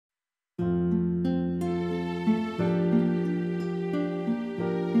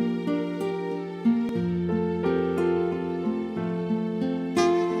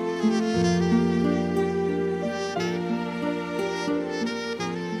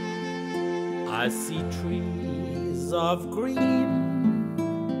I see trees of green,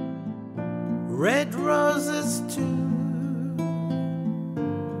 red roses too.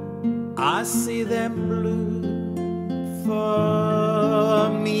 I see them bloom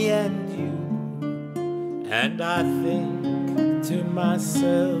for me and you, and I think to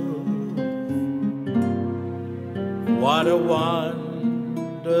myself, what a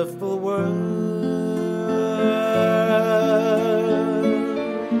wonderful world.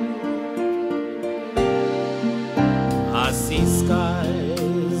 I see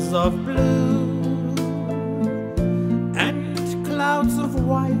skies of blue and clouds of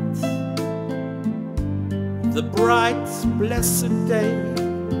white, the bright blessed day,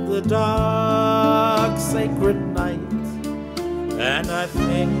 the dark sacred night, and I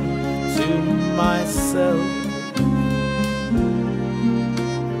think to myself,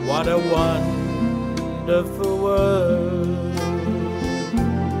 what a wonderful world.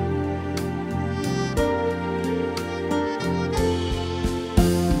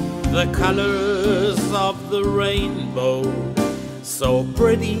 The colors of the rainbow, so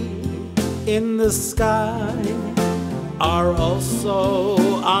pretty in the sky, are also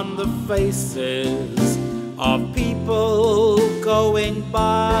on the faces of people going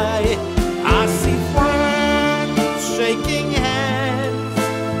by. I see friends shaking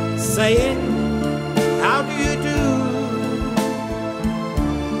hands, saying, how do you do?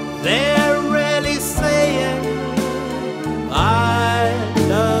 They're really saying, I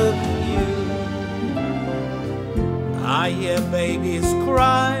love you. I hear babies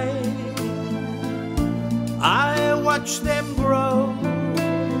cry, I watch them grow.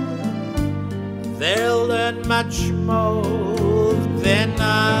 They'll learn much more than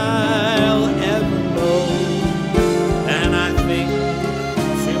I'll ever know. And I think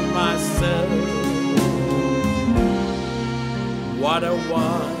to myself, what a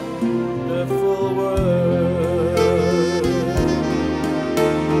wonderful world.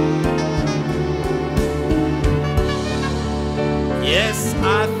 Yes,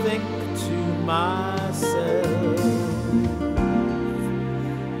 I think to myself,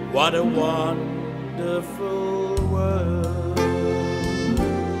 what a wonderful world.